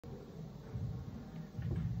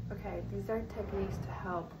Okay, these are techniques to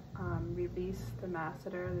help release the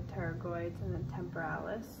masseter, the pterygoids, and the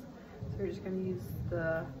temporalis. So we're just going to use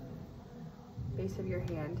the base of your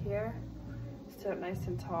hand here. Sit up nice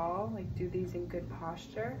and tall, like do these in good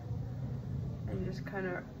posture, and just kind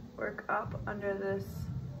of work up under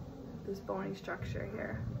this bony structure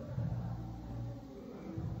here.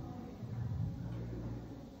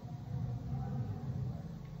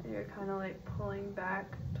 And you're kind of like pulling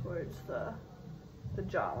back towards the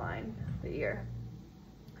jawline, the ear.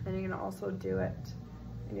 And you're gonna also do it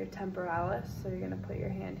in your temporalis. So you're gonna put your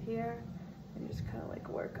hand here and just kind of like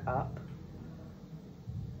work up.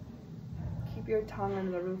 Keep your tongue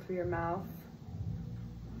under the roof of your mouth.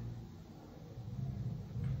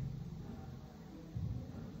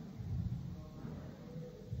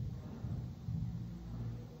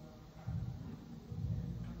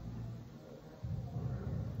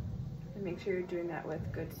 And make sure you're doing that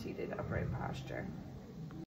with good seated upright posture.